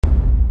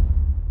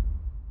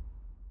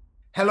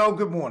Hello,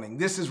 good morning.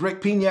 This is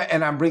Rick Pina,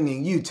 and I'm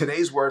bringing you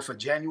today's word for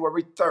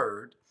January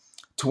 3rd,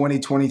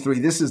 2023.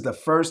 This is the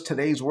first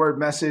today's word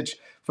message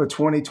for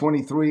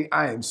 2023.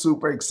 I am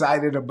super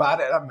excited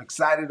about it. I'm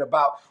excited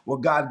about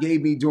what God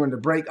gave me during the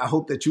break. I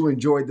hope that you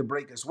enjoyed the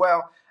break as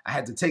well. I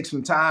had to take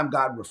some time.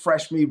 God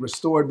refreshed me,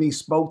 restored me,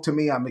 spoke to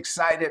me. I'm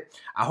excited.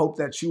 I hope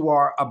that you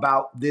are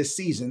about this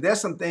season.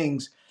 There's some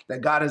things that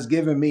God has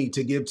given me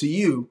to give to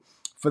you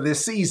for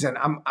this season.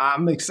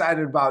 I'm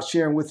excited about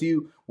sharing with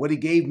you what he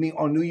gave me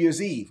on New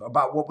Year's Eve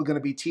about what we're going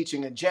to be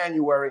teaching in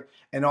January,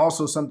 and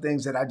also some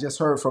things that I just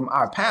heard from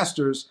our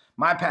pastors,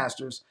 my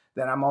pastors,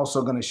 that I'm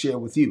also going to share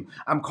with you.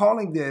 I'm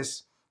calling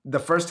this the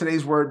first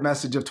today's word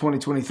message of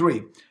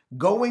 2023,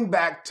 going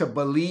back to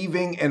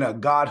believing in a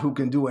God who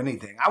can do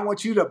anything. I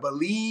want you to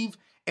believe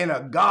in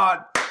a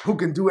God who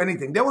can do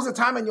anything. There was a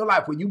time in your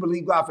life when you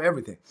believed God for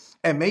everything,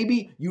 and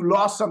maybe you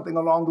lost something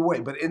along the way.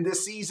 But in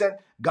this season,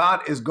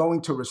 God is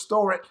going to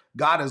restore it.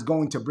 God is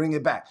going to bring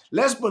it back.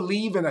 Let's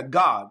believe in a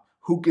God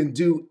who can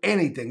do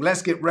anything.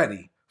 Let's get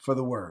ready for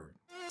the word.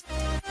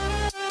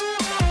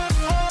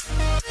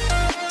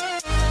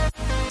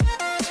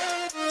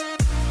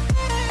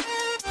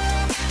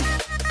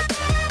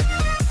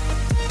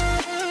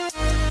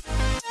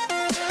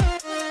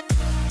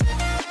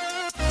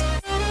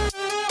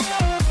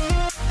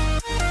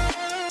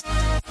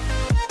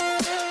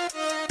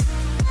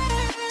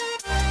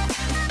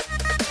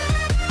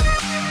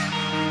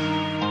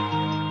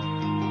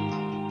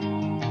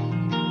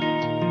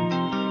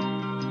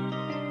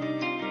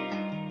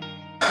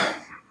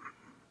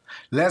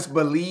 Let's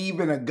believe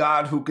in a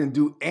God who can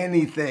do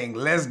anything.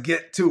 Let's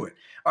get to it.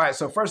 All right,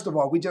 so first of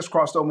all, we just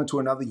crossed over into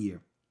another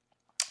year.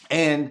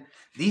 And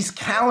these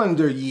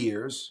calendar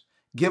years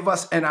give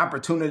us an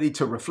opportunity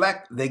to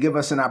reflect. They give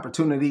us an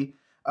opportunity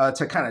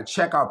to kind of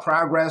check our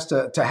progress,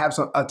 to have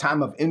a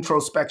time of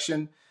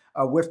introspection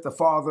with the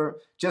Father,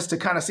 just to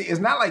kind of see.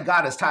 It's not like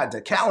God is tied to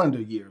calendar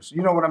years.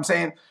 You know what I'm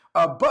saying?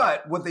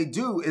 But what they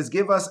do is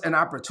give us an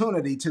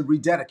opportunity to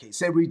rededicate.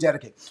 Say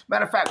rededicate.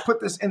 Matter of fact,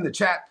 put this in the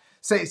chat.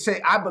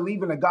 Say, I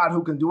believe in a God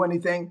who can do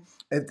anything.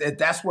 If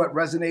that's what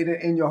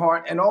resonated in your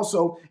heart. And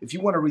also, if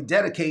you want to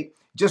rededicate,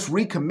 just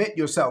recommit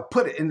yourself.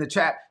 Put it in the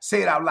chat.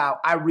 Say it out loud.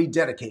 I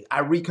rededicate.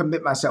 I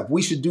recommit myself.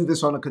 We should do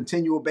this on a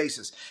continual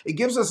basis. It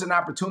gives us an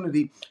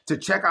opportunity to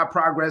check our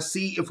progress,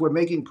 see if we're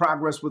making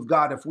progress with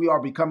God, if we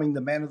are becoming the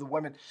man or the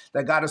woman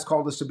that God has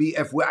called us to be,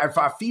 if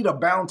our feet are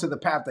bound to the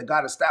path that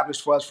God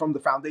established for us from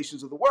the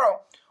foundations of the world,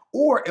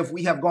 or if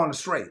we have gone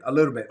astray a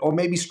little bit, or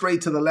maybe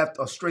straight to the left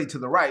or straight to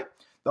the right.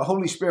 The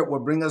Holy Spirit will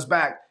bring us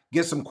back,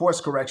 get some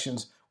course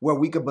corrections where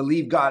we could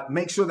believe God,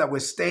 make sure that we're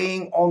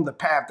staying on the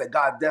path that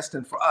God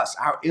destined for us,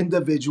 our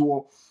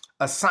individual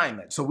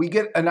assignment. So we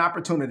get an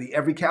opportunity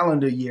every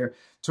calendar year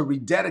to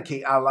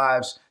rededicate our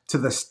lives to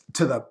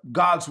the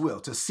God's will,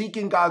 to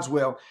seeking God's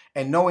will,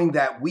 and knowing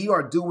that we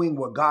are doing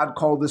what God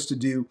called us to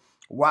do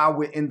while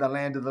we're in the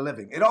land of the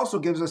living. It also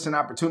gives us an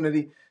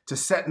opportunity to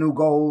set new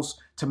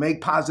goals, to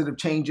make positive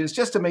changes,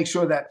 just to make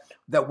sure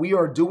that we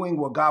are doing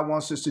what God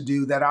wants us to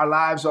do, that our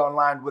lives are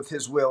aligned with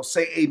his will.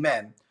 Say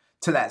amen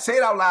to that. Say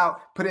it out loud,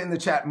 put it in the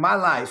chat. My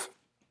life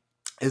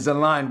is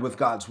aligned with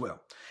God's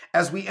will.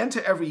 As we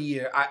enter every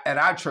year at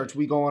our church,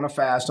 we go on a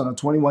fast, on a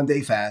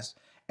 21-day fast,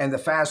 and the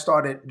fast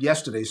started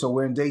yesterday. So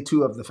we're in day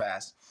 2 of the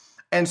fast.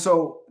 And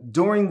so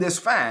during this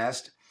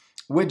fast,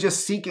 we're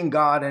just seeking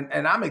God,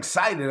 and I'm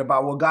excited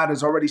about what God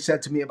has already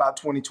said to me about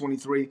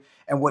 2023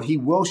 and what he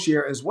will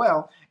share as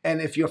well. And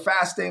if you're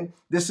fasting,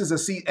 this is a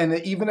season,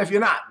 and even if you're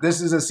not,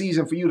 this is a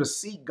season for you to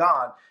seek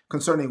God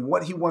concerning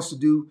what he wants to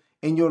do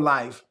in your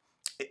life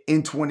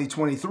in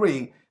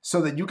 2023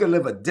 so that you can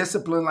live a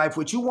disciplined life.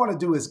 What you want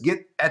to do is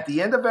get, at the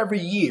end of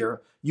every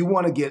year, you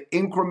want to get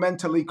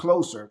incrementally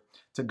closer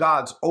to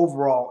God's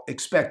overall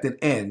expected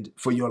end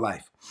for your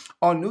life.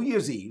 On New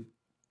Year's Eve,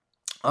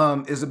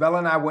 Isabella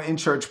and I were in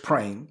church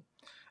praying.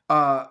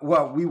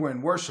 We were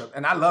in worship,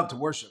 and I love to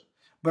worship.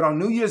 But on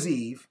New Year's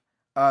Eve,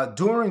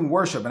 during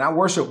worship, and our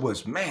worship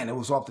was, it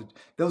was off the.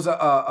 There was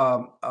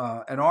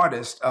an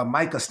artist,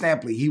 Micah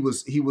Stampley. He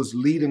was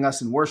leading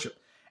us in worship,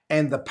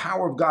 and the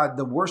power of God,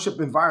 the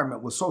worship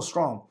environment was so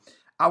strong.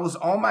 I was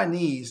on my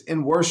knees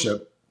in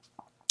worship,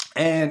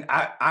 and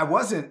I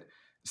wasn't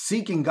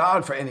seeking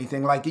God for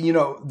anything. Like,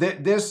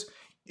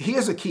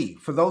 here's a key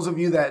for those of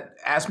you that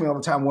ask me all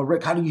the time, well,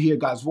 Rick, how do you hear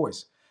God's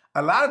voice?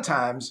 A lot of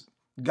times,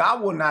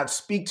 God will not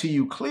speak to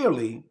you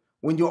clearly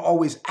when you're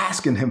always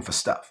asking him for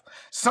stuff.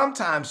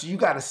 Sometimes you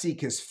got to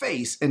seek his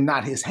face and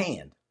not his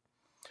hand.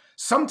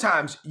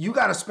 Sometimes you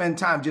got to spend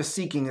time just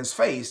seeking his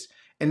face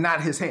and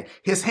not his hand.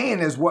 His hand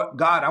is what,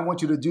 God, I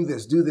want you to do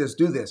this, do this,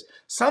 do this.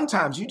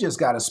 Sometimes you just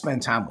got to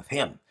spend time with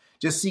him,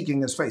 just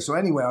seeking his face. So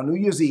anyway, on New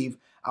Year's Eve,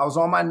 I was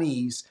on my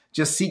knees,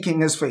 just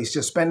seeking his face,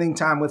 just spending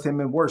time with him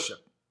in worship.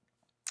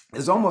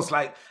 It's almost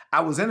like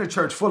I was in a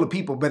church full of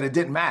people, but it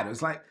didn't matter.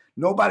 It's like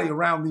nobody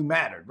around me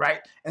mattered, right?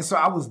 And so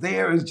I was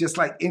there. It's just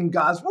like in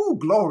God's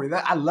glory.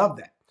 I love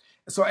that.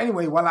 So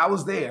anyway, while I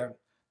was there,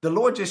 the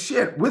Lord just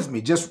shared with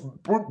me, just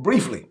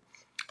briefly.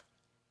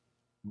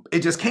 It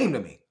just came to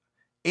me.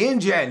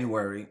 In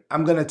January,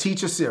 I'm going to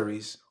teach a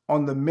series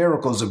on the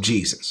miracles of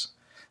Jesus.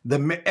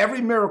 Every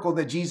miracle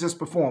that Jesus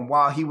performed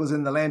while he was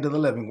in the land of the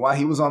living, while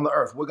he was on the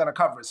earth, we're going to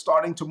cover it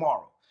starting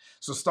tomorrow.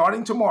 So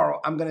starting tomorrow,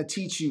 I'm going to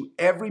teach you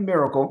every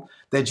miracle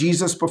that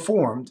Jesus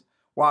performed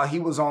while he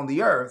was on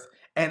the earth.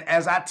 And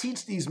as I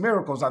teach these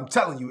miracles, I'm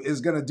telling you, it's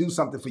going to do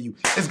something for you.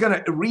 It's going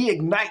to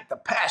reignite the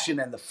passion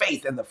and the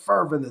faith and the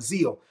fervor and the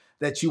zeal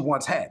that you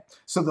once had.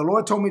 So the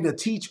Lord told me to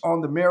teach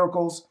on the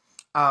miracles.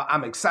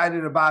 I'm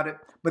excited about it.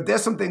 But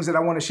there's some things that I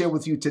want to share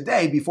with you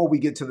today before we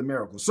get to the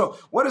miracles. So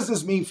what does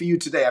this mean for you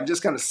today? I'm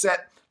just going to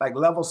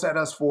level set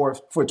us for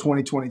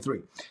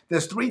 2023.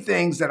 There's three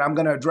things that I'm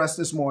going to address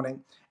this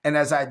morning. And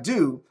as I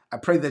do, I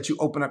pray that you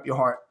open up your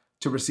heart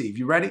to receive.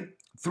 You ready?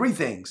 Three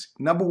things.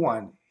 Number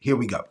one, here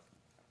we go.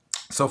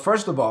 So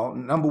first of all,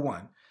 number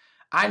one,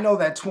 I know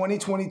that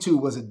 2022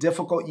 was a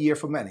difficult year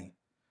for many,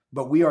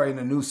 but we are in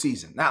a new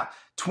season. Now,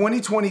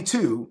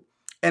 2022,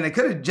 and it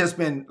could have just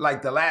been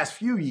like the last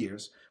few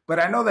years, but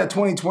I know that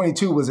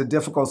 2022 was a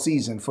difficult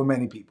season for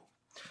many people.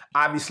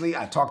 Obviously,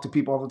 I talk to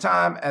people all the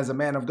time. As a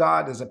man of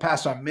God, as a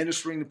pastor, I'm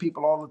ministering to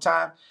people all the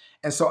time.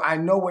 And so I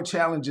know what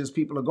challenges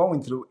people are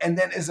going through. And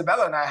then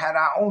Isabella and I had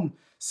our own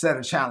set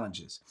of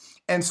challenges.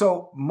 And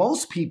so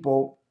most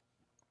people,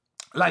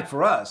 like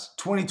for us,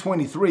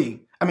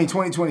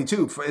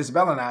 2022 for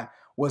Isabella and I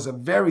was a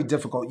very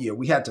difficult year.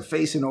 We had to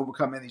face and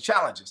overcome many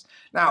challenges.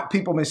 Now,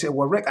 people may say,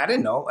 well, Rick, I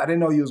didn't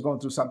know you was going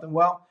through something.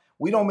 Well,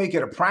 we don't make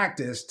it a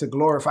practice to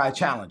glorify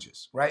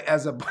challenges, right?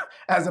 As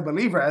a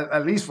believer,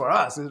 at least for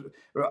us,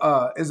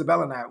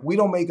 Isabella and I, we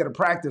don't make it a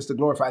practice to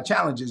glorify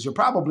challenges. You're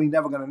probably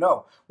never going to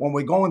know when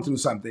we're going through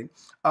something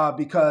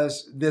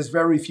because there's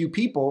very few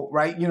people,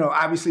 right? You know,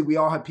 obviously we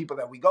all have people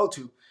that we go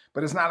to,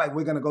 but it's not like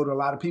we're going to go to a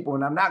lot of people.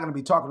 And I'm not going to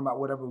be talking about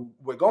whatever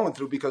we're going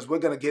through because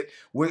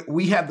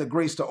we have the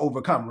grace to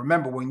overcome.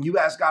 Remember, when you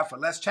ask God for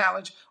less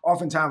challenge,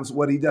 oftentimes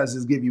what he does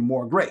is give you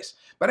more grace.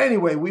 But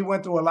anyway, we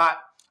went through a lot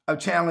of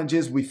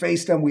challenges. We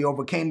faced them. We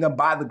overcame them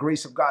by the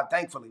grace of God,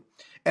 thankfully.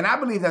 And I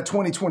believe that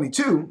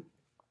 2022,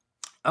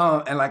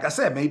 and like I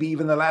said, maybe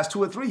even the last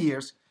 2 or 3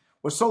 years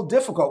were so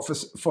difficult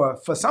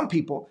for some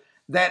people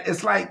that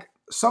it's like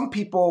some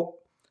people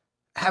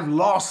have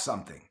lost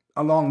something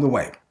along the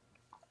way.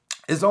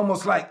 It's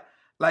almost like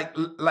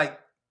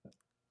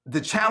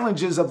the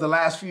challenges of the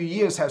last few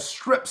years have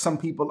stripped some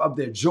people of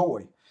their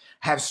joy,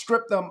 have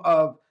stripped them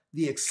of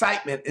the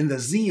excitement and the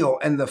zeal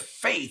and the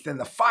faith and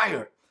the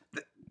fire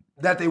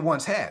that they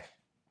once had.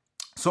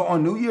 So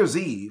on New Year's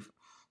Eve,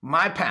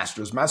 my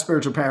pastors, my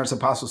spiritual parents,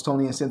 Apostles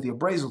Tony and Cynthia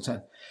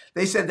Brazelton,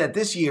 they said that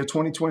this year,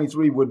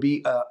 2023, would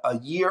be a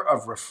year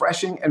of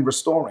refreshing and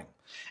restoring.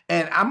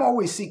 And I'm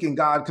always seeking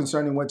God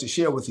concerning what to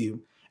share with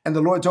you. And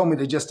the Lord told me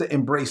to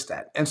embrace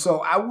that. And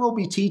so I will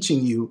be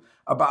teaching you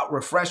about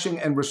refreshing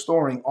and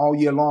restoring all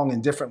year long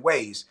in different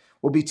ways.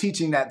 We'll be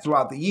teaching that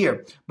throughout the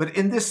year. But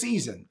in this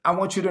season, I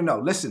want you to know,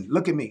 listen,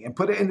 look at me and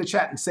put it in the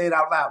chat and say it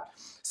out loud.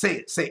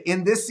 Say,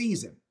 in this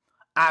season,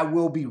 I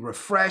will be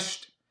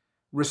refreshed,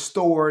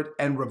 restored,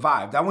 and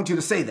revived. I want you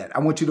to say that. I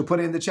want you to put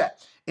it in the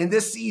chat. In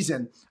this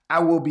season, I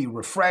will be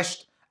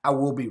refreshed, I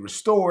will be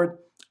restored,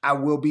 I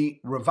will be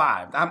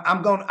revived.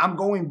 I'm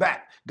going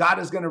back. God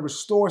is going to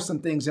restore some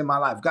things in my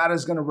life. God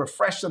is going to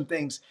refresh some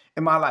things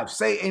in my life.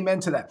 Say amen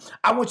to that.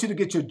 I want you to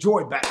get your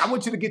joy back. I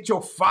want you to get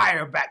your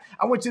fire back.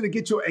 I want you to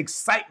get your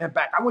excitement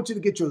back. I want you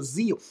to get your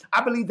zeal.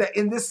 I believe that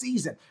in this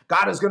season,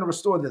 God is going to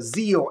restore the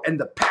zeal and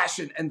the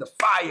passion and the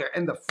fire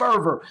and the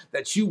fervor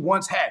that you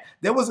once had.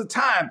 There was a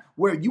time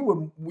where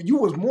you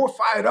was more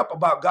fired up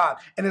about God,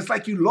 and it's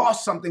like you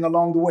lost something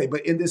along the way.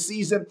 But in this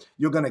season,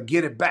 you're going to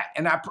get it back.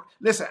 And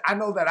listen, I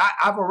know that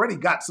I've already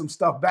got some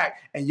stuff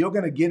back, and you're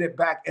going to get it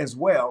back as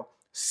well.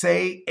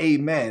 Say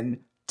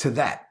amen to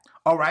that.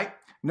 All right.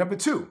 Number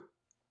two,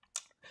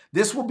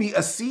 this will be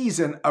a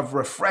season of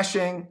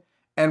refreshing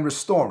and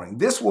restoring.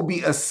 This will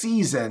be a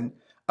season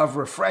of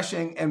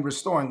refreshing and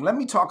restoring. Let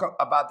me talk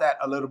about that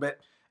a little bit.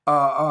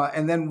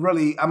 And then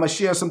really, I'm going to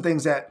share some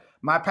things that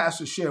my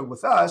pastor shared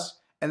with us,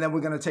 and then we're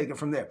going to take it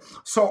from there.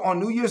 So on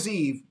New Year's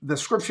Eve, the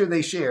scripture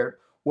they shared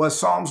was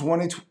Psalms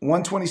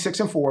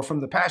 126:4 from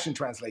the Passion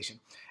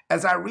Translation.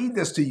 As I read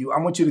this to you, I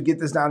want you to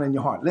get this down in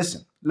your heart.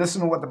 Listen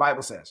to what the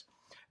Bible says.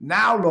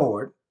 Now,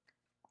 Lord,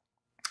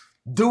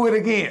 do it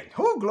again.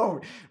 Oh,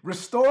 glory.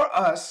 Restore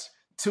us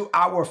to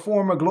our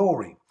former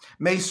glory.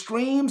 May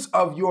streams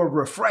of your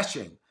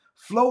refreshing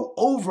flow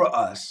over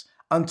us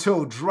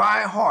until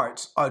dry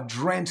hearts are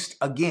drenched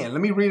again.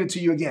 Let me read it to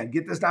you again.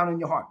 Get this down in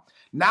your heart.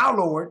 Now,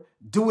 Lord,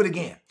 do it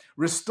again.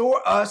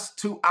 Restore us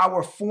to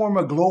our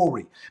former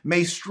glory.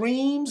 May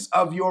streams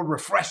of your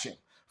refreshing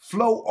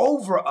flow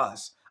over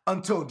us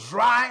until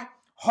dry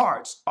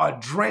hearts are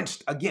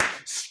drenched again.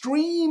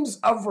 Streams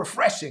of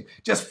refreshing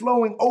just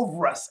flowing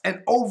over us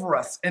and over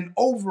us and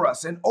over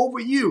us and over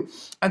you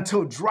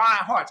until dry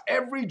hearts,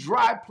 every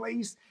dry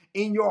place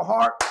in your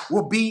heart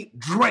will be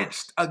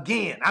drenched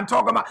again. I'm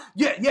talking about,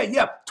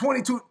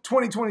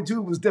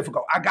 2022 was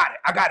difficult. I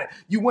got it.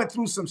 You went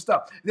through some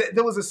stuff.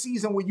 There was a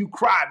season where you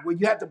cried, where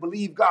you had to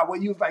believe God,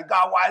 where you was like,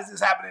 God, why is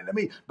this happening to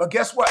me? But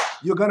guess what?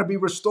 You're going to be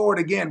restored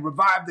again,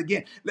 revived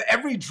again.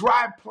 Every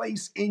dry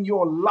place in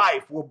your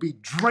life will be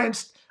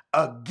drenched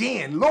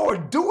again.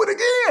 Lord, do it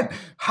again.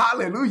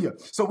 Hallelujah.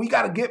 So we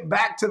got to get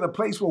back to the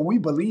place where we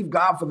believe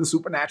God for the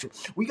supernatural.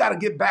 We got to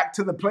get back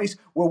to the place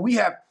where we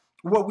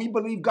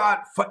believe God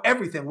for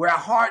everything, where our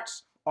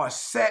hearts are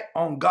set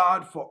on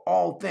God for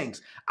all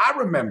things. I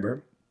don't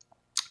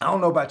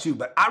know about you,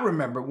 but I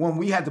remember when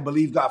we had to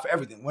believe God for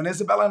everything. When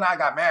Isabella and I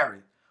got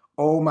married,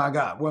 oh my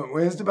God,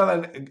 when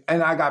Isabella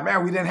and I got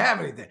married, we didn't have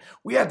anything.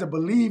 We had to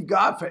believe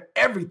God for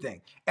everything.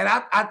 And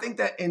I think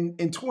that in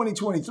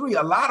 2023,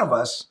 a lot of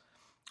us,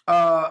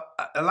 a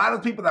lot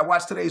of people that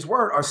watch today's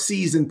word are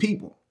seasoned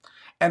people.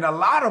 And a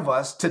lot of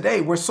us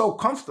today, we're so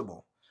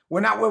comfortable.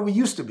 We're not where we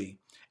used to be.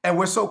 And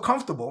we're so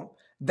comfortable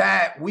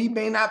that we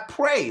may not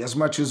pray as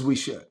much as we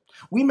should.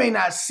 We may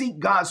not seek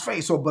God's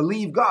face or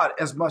believe God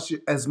as much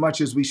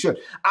as we should.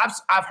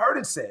 I've heard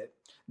it said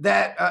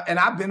that, and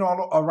I've been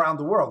all around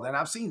the world and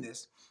I've seen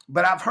this,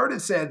 but I've heard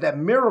it said that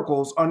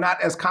miracles are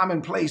not as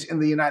commonplace in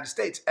the United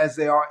States as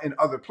they are in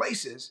other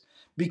places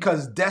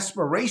because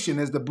desperation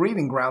is the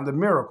breeding ground of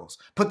miracles.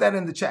 Put that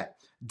in the chat.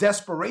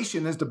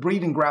 Desperation is the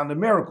breeding ground of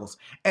miracles.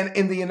 And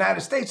in the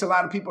United States, a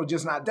lot of people are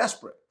just not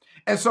desperate.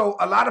 And so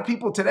a lot of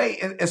people today,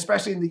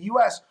 especially in the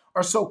U.S.,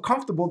 are so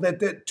comfortable that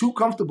they're too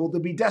comfortable to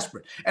be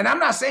desperate. And I'm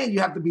not saying you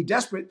have to be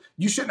desperate.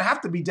 You shouldn't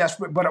have to be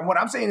desperate. But what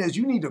I'm saying is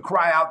you need to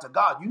cry out to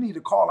God. You need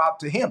to call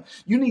out to him.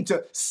 You need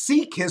to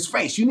seek his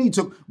face. You need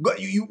to,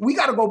 we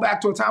got to go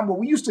back to a time where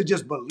we used to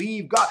just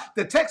believe God.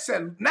 The text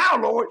said,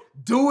 now, Lord,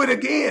 do it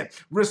again.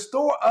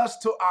 Restore us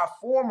to our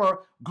former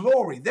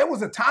glory. There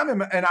was a time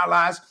in our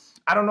lives,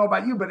 I don't know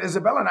about you, but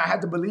Isabella and I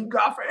had to believe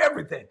God for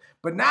everything.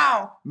 But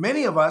now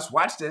many of us,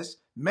 watch this,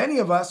 many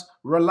of us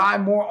rely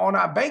more on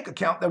our bank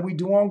account than we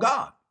do on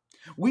God.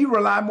 We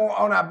rely more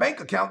on our bank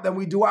account than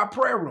we do our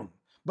prayer room.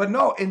 But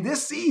no, in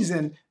this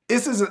season,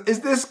 is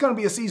this going to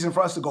be a season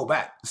for us to go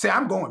back? Say,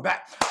 I'm going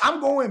back.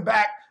 I'm going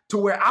back to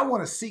where I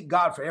want to seek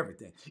God for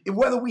everything.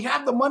 Whether we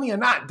have the money or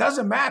not,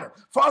 doesn't matter.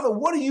 Father,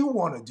 what do you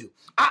want to do?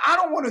 I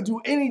don't want to do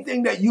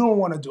anything that you don't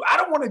want to do. I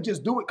don't want to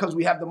just do it because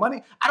we have the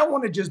money. I don't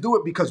want to just do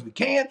it because we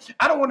can.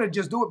 I don't want to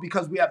just do it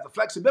because we have the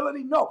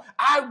flexibility. No,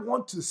 I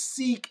want to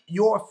seek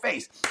your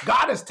face.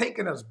 God has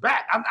taken us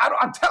back.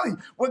 I'm telling you,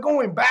 we're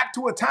going back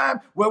to a time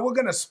where we're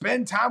going to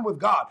spend time with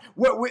God.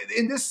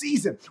 In this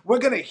season, we're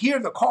going to hear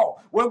the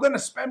call. We're going to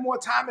spend more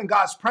time in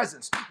God's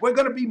presence. We're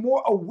going to be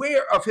more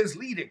aware of his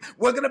leading.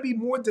 We're going to be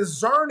more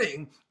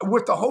discerning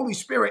with the Holy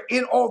Spirit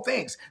in all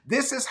things.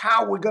 This is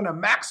how we're going to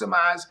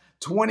maximize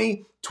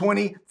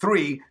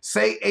 2023.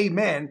 Say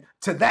amen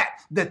to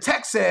that. The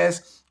text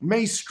says,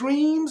 may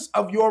streams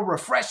of your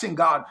refreshing,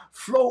 God,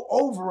 flow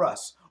over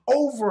us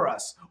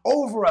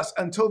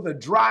until the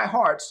dry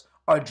hearts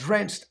are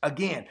drenched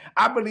again.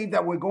 I believe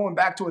that we're going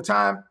back to a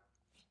time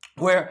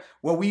where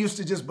we used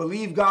to just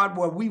believe God,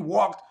 where we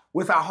walked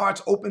with our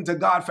hearts open to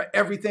God for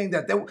everything,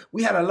 that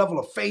we had a level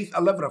of faith,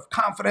 a level of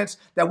confidence,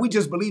 that we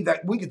just believed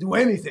that we could do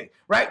anything,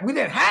 right? We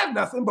didn't have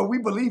nothing, but we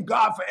believed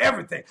God for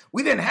everything.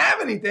 We didn't have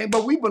anything,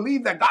 but we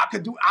believed that God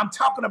could do. I'm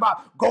talking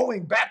about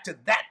going back to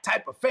that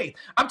type of faith.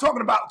 I'm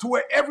talking about to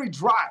where every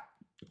dry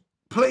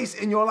place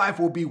in your life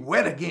will be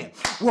wet again,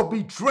 will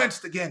be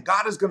drenched again.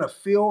 God is going to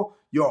fill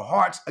your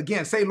hearts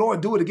again. Say,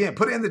 Lord, do it again.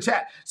 Put it in the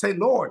chat. Say,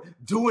 Lord,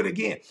 do it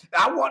again.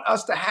 I want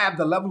us to have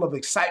the level of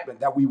excitement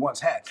that we once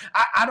had.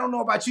 I don't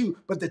know about you,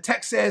 but the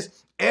text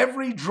says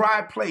every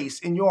dry place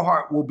in your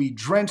heart will be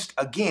drenched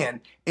again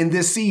in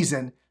this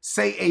season.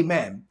 Say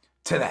amen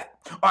to that.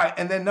 All right.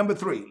 And then number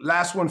 3,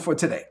 last one for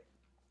today.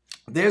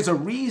 There's a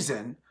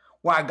reason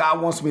why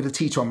God wants me to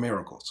teach on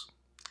miracles.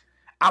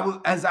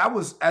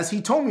 As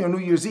he told me on New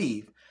Year's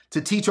Eve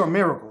to teach on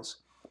miracles.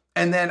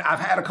 And then I've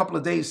had a couple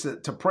of days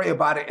to pray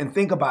about it and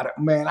think about it.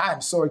 Man, I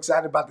am so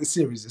excited about this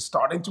series. It's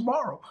starting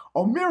tomorrow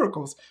on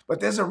miracles.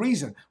 But there's a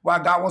reason why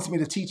God wants me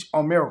to teach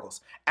on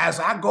miracles. As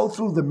I go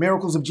through the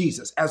miracles of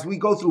Jesus, as we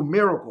go through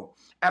miracle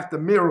after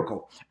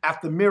miracle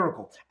after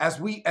miracle,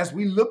 as we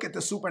look at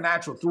the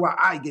supernatural through our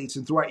eye gates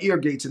and through our ear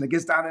gates, and it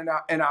gets down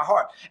in our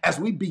heart, as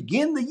we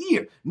begin the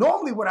year.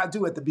 Normally what I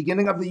do at the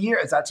beginning of the year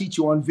is I teach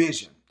you on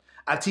vision.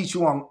 I teach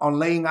you on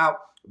laying out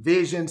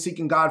vision,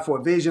 seeking God for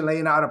a vision,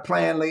 laying out a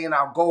plan, laying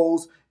out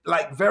goals,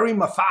 like very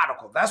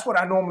methodical. That's what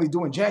I normally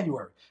do in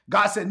January.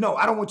 God said, no,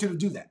 I don't want you to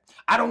do that.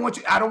 I don't want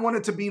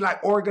it to be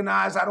like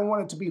organized. I don't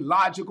want it to be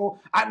logical.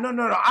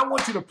 No. I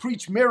want you to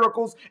preach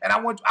miracles, and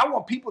I want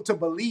people to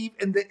believe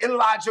in the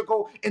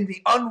illogical, in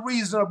the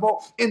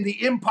unreasonable, in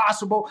the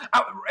impossible.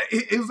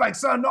 It was like,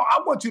 son, no, I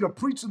want you to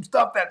preach some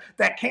stuff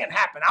that can't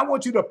happen. I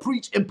want you to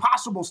preach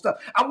impossible stuff.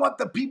 I want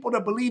the people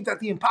to believe that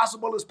the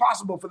impossible is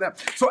possible for them.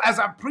 So as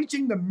I'm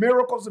preaching the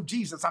miracles of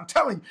Jesus, I'm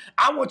telling you,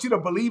 I want you to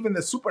believe in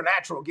the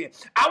supernatural again.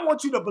 I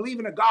want you to believe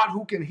in a God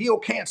who can heal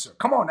cancer.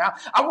 Come on now.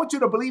 I want you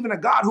to believe in a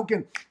God who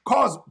can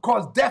cause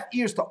deaf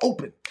ears to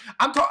open.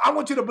 I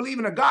want you to believe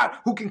in a God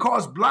who can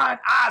cause blind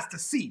eyes to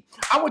see.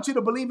 I want you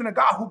to believe in a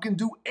God who can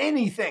do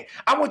anything.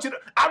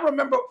 I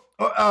remember,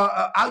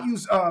 I'll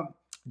use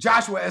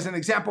Joshua as an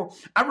example.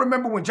 I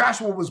remember when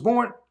Joshua was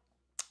born,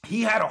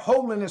 he had a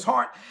hole in his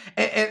heart,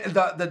 and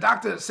the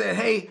doctor said,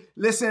 hey,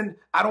 listen,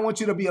 I don't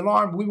want you to be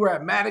alarmed. We were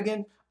at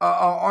Madigan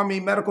Army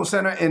Medical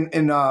Center in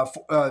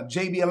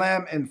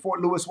JBLM in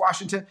Fort Lewis,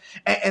 Washington.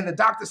 And the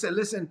doctor said,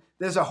 listen,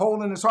 there's a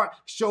hole in his heart.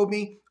 Showed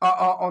me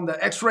on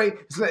the x-ray,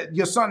 said,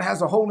 your son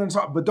has a hole in his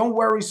heart. But don't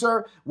worry,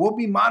 sir. We'll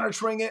be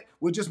monitoring it.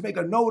 We'll just make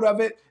a note of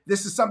it.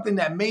 This is something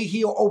that may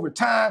heal over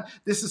time.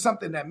 This is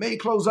something that may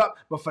close up.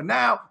 But for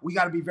now, we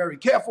got to be very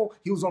careful.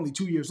 He was only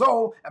 2 years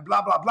old and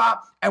blah, blah, blah.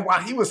 And while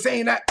he was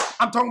saying that,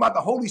 I'm talking about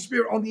the Holy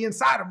Spirit on the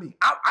inside of me.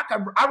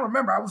 I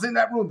remember I was in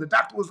that room. The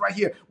doctor was right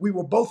here. We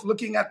were both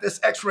looking at this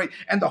x-ray,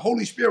 and the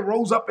Holy Spirit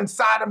rose up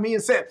inside of me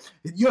and said,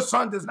 your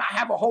son does not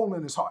have a hole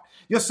in his heart.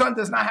 Your son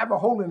does not have a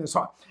hole in his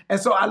heart. And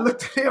so I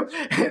looked at him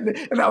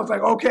and I was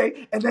like,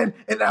 okay. And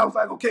I was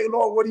like, okay,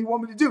 Lord, what do you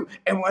want me to do?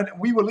 And when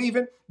we were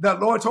leaving, the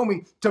Lord told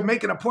me to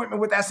make an appointment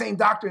with that same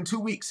doctor in 2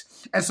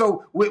 weeks. And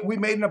so we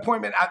made an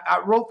appointment.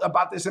 I wrote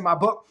about this in my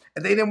book,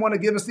 and they didn't want to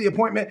give us the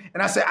appointment.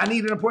 And I said, I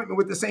need an appointment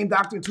with the same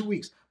doctor in 2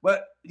 weeks.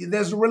 But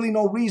there's really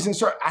no reason,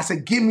 sir. I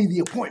said, give me the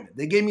appointment.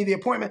 They gave me the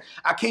appointment.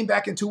 I came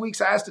back in 2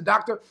 weeks. I asked the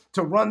doctor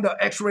to run the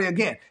x-ray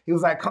again. He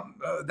was like,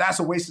 that's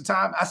a waste of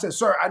time. I said,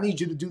 sir, I need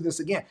you to do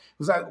this again. He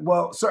was like,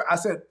 well, sir, I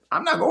said,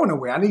 I'm not going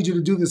nowhere. I need you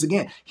to do this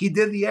again. He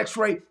did the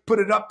x-ray, put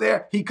it up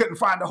there. He couldn't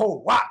find a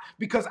hole. Why?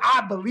 Because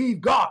I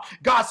believe God.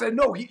 God said,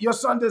 no, your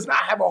son does not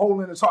have a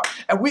hole in his heart.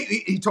 And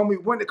he told me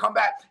when to come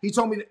back. He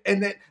told me,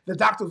 and then the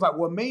doctor was like,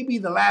 well, maybe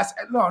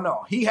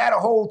no. He had a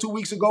hole 2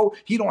 weeks ago.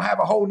 He don't have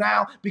a hole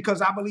now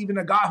because I believe in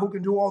a God who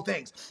can do all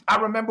things. I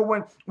remember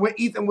when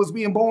Ethan was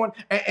being born,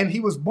 and he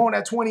was born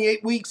at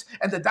 28 weeks,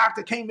 and the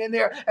doctor came in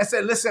there and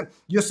said, listen,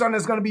 your son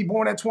is going to be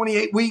born at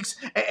 28 weeks.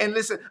 And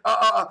listen,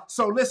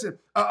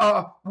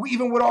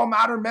 even with all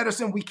modern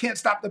medicine, we can't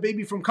stop the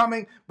baby from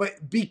coming.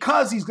 But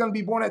because he's going to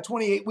be born at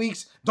 28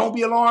 weeks, don't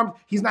be alarmed.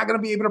 He's not going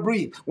to be able to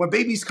breathe. When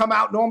babies come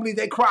out, normally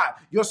they cry.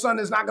 Your son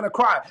is not going to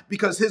cry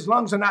because his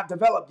lungs are not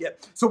developed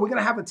yet. So we're going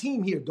to have a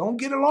team here. Don't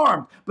get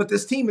alarmed. But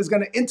this team is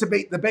going to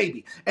intubate the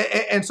baby.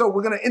 And so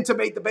we're going to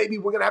intubate the baby.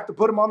 We're going to have to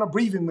put him on a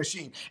breathing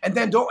machine. And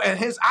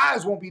his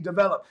eyes won't be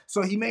developed.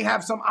 So he may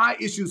have some eye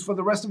issues for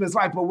the rest of his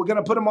life. But we're going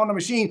to put him on a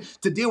machine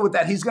to deal with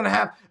that. He's going to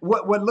have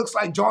what looks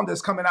like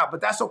jaundice coming out.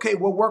 But that's okay.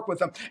 We'll work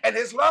with him. And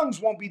his lungs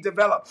won't be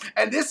developed.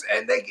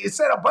 It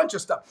said a bunch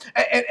of stuff.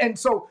 And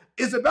so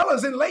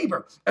Isabella's in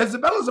labor.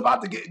 Isabella's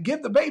about to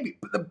give the baby,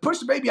 push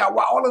the baby out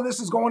while all of this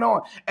is going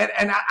on. And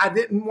I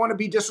didn't want to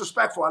be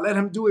disrespectful. I let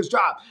him do his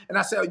job. And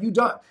I said, are you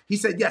done? He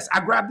said, yes. I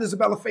grabbed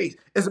Isabella's face.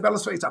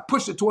 I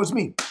pushed it towards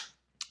me.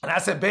 And I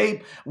said,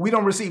 babe, we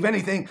don't receive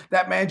anything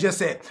that man just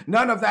said.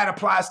 None of that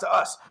applies to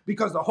us,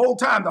 because the whole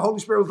time the Holy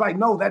Spirit was like,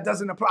 no, that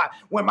doesn't apply.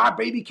 When my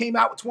baby came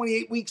out with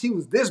 28 weeks, he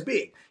was this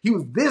big. He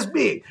was this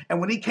big. And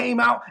when he came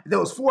out, there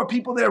was 4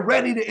 people there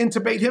ready to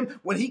intubate him.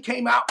 When he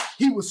came out,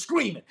 he was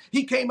screaming.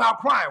 He came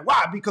out crying.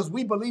 Why? Because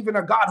we believe in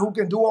a God who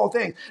can do all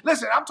things.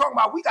 Listen, I'm talking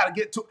about we got to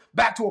get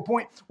back to a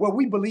point where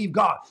we believe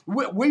God.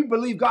 We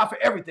believe God for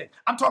everything.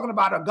 I'm talking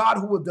about a God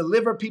who will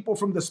deliver people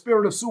from the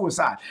spirit of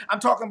suicide. I'm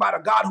talking about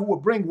a God who will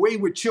bring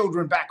wayward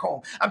children back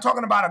home. I'm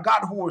talking about a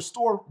God who will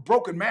restore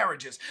broken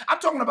marriages. I'm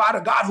talking about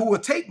a God who will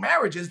take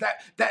marriages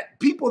that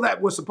people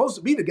that were supposed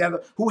to be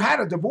together who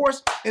had a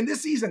divorce in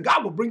this season,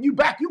 God will bring you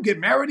back. You get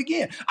married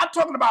again. I'm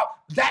talking about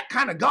that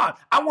kind of God.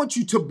 I want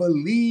you to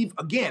believe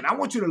again. I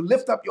want you to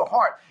lift up your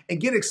heart and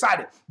get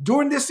excited.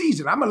 During this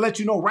season, I'm going to let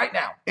you know right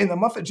now, in the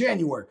month of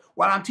January,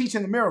 while I'm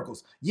teaching the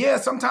miracles. Yeah,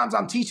 sometimes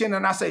I'm teaching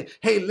and I say,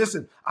 hey,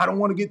 listen, I don't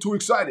want to get too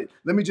excited.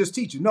 Let me just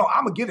teach you. No,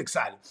 I'm going to get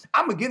excited.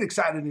 I'm going to get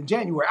excited in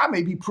January. I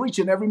may be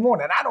preaching every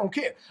morning. I don't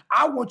care.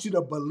 I want you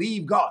to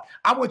believe God.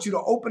 I want you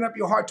to open up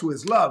your heart to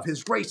his love,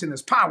 his grace, and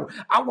his power.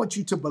 I want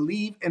you to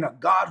believe in a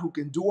God who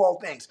can do all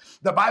things.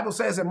 The Bible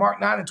says in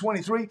Mark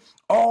 9:23,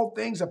 all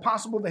things are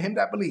possible to him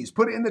that believes.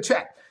 Put it in the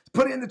chat.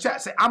 Put it in the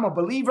chat. Say, I'm a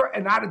believer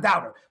and not a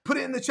doubter. Put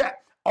it in the chat.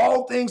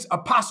 All things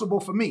are possible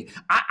for me.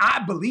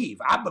 I believe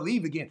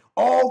again.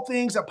 All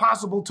things are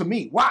possible to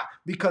me. Why?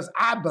 Because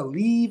I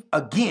believe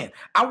again.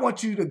 I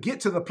want you to get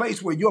to the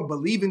place where you're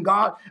believing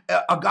God,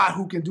 a God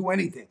who can do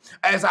anything.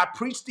 As I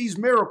preach these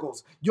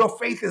miracles, your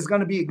faith is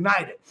going to be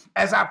ignited.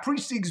 As I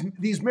preach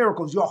these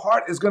miracles, your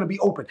heart is going to be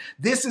open.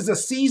 This is a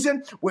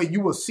season where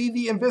you will see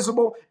the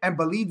invisible and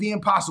believe the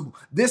impossible.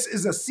 This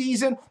is a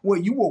season where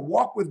you will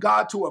walk with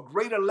God to a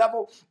greater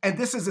level. And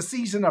this is a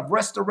season of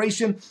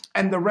restoration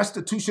and the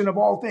restitution of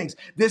all things.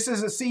 This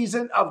is a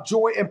season of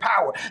joy and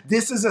power.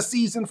 This is a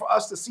season for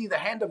us to see the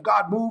hand of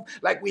God move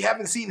like we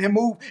haven't seen him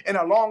move in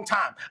a long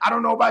time. I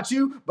don't know about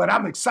you, but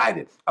I'm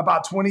excited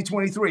about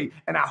 2023,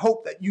 and I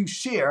hope that you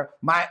share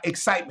my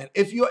excitement.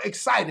 If you're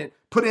excited,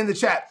 Put in the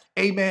chat,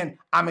 amen,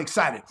 I'm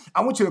excited.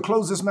 I want you to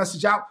close this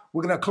message out.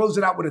 We're going to close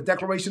it out with a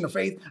declaration of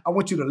faith. I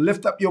want you to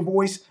lift up your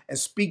voice and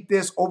speak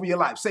this over your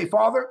life. Say,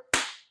 Father,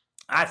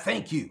 I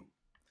thank you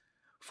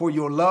for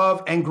your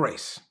love and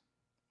grace.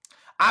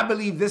 I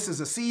believe this is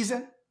a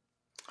season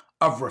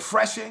of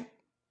refreshing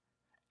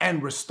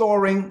and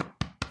restoring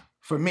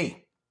for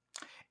me.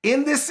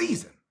 In this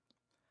season,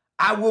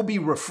 I will be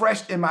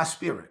refreshed in my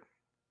spirit.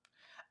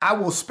 I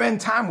will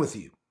spend time with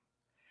you,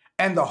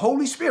 and the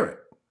Holy Spirit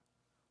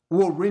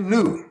will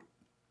renew,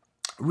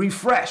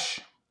 refresh,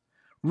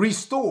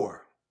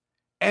 restore,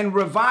 and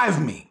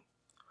revive me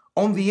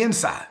on the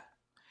inside.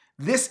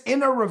 This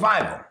inner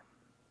revival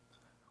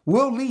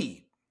will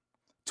lead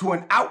to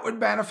an outward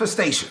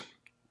manifestation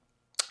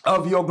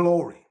of your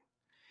glory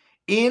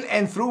in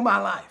and through my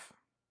life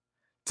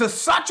to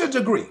such a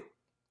degree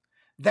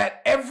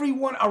that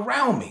everyone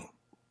around me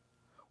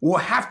will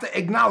have to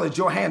acknowledge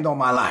your hand on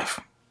my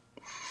life.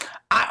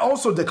 I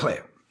also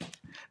declare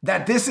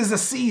that this is a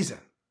season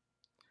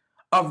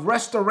of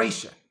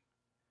restoration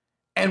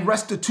and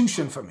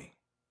restitution for me.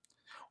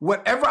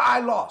 Whatever I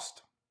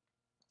lost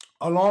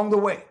along the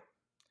way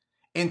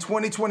in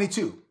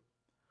 2022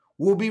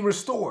 will be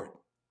restored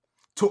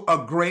to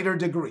a greater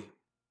degree.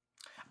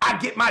 I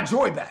get my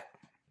joy back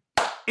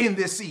in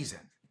this season.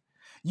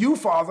 You,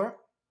 Father,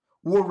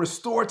 will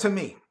restore to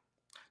me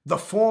the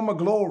former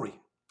glory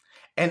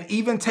and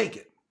even take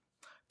it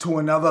to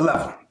another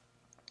level.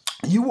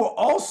 You will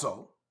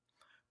also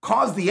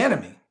cause the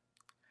enemy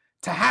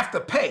to have to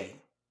pay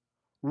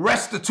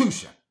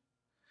restitution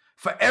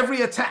for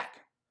every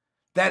attack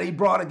that he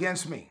brought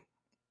against me.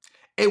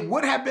 It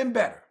would have been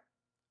better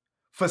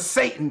for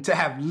Satan to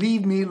have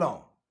leave me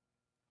alone.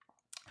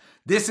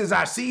 This is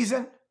our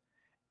season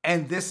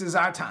and this is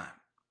our time.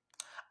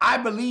 I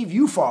believe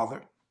you,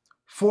 Father,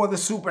 for the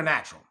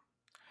supernatural.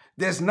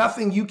 There's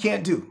nothing you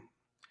can't do.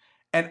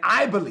 And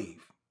I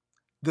believe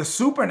the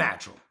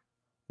supernatural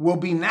will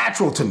be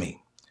natural to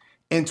me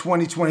in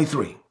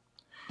 2023.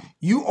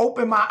 You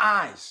open my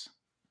eyes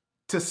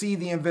to see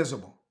the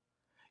invisible.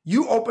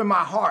 You open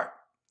my heart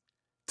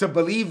to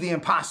believe the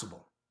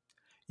impossible.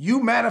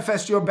 You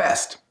manifest your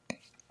best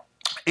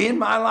in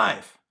my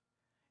life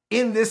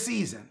in this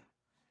season.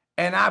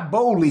 And I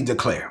boldly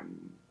declare,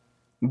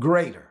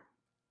 greater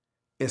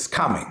is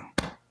coming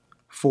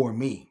for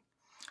me.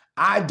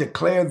 I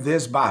declare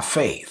this by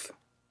faith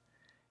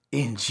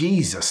in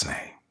Jesus'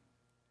 name.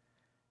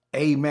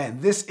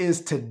 Amen. This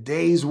is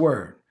today's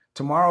word.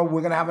 Tomorrow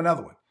we're going to have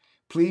another one.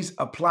 Please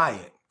apply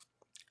it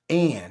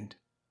and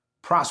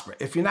prosper.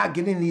 If you're not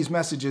getting these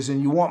messages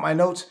and you want my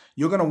notes,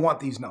 you're going to want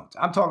these notes.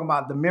 I'm talking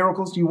about the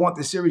miracles. You want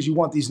this series, you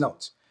want these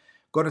notes.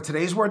 Go to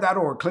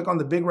todaysword.org, click on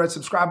the big red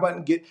subscribe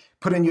button,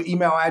 put in your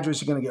email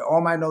address. You're going to get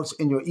all my notes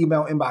in your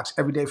email inbox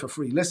every day for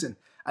free. Listen,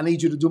 I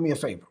need you to do me a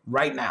favor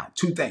right now.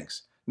 2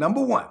 things.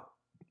 Number 1,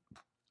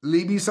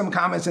 leave me some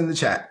comments in the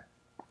chat.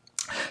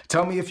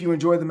 Tell me if you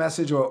enjoyed the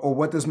message or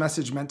what this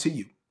message meant to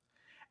you.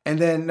 And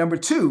then number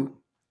 2,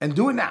 and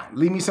do it now,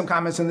 leave me some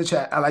comments in the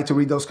chat. I like to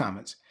read those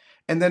comments.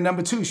 And then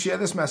number 2, share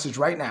this message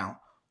right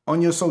now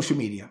on your social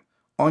media,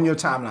 on your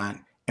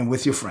timeline, and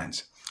with your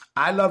friends.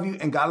 I love you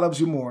and God loves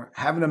you more.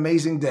 Have an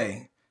amazing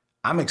day.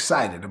 I'm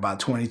excited about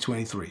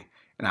 2023,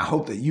 and I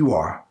hope that you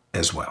are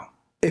as well.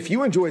 If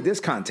you enjoyed this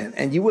content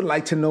and you would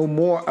like to know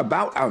more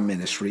about our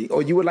ministry,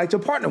 or you would like to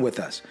partner with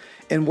us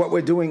in what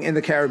we're doing in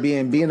the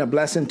Caribbean, being a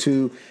blessing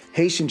to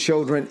Haitian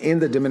children in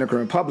the Dominican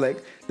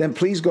Republic, then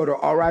please go to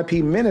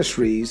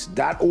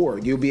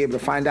ripministries.org. You'll be able to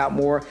find out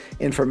more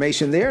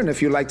information there. And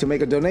if you'd like to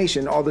make a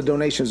donation, all the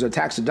donations are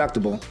tax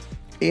deductible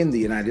in the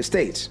United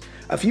States.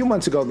 A few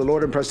months ago, the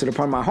Lord impressed it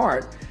upon my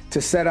heart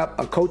to set up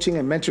a coaching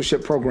and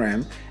mentorship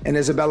program, and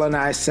Isabella and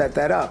I set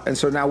that up. And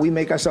so now we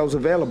make ourselves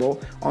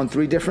available on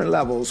 3 different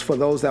levels for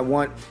those that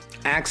want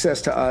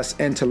access to us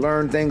and to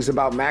learn things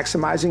about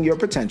maximizing your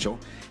potential,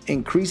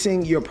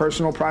 increasing your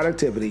personal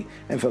productivity,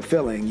 and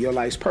fulfilling your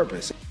life's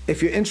purpose.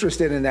 If you're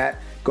interested in that,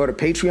 go to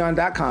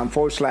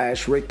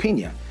patreon.com/Rick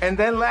Pina. And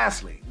then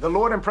lastly, the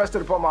Lord impressed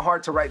it upon my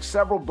heart to write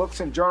several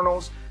books and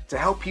journals to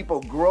help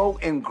people grow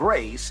in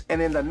grace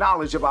and in the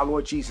knowledge of our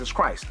Lord Jesus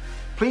Christ.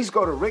 Please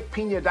go to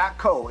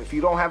rickpina.co if you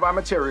don't have our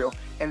material,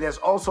 and there's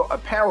also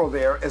apparel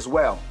there as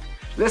well.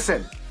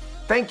 Listen,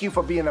 thank you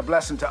for being a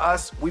blessing to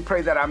us. We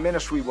pray that our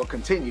ministry will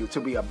continue to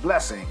be a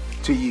blessing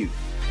to you.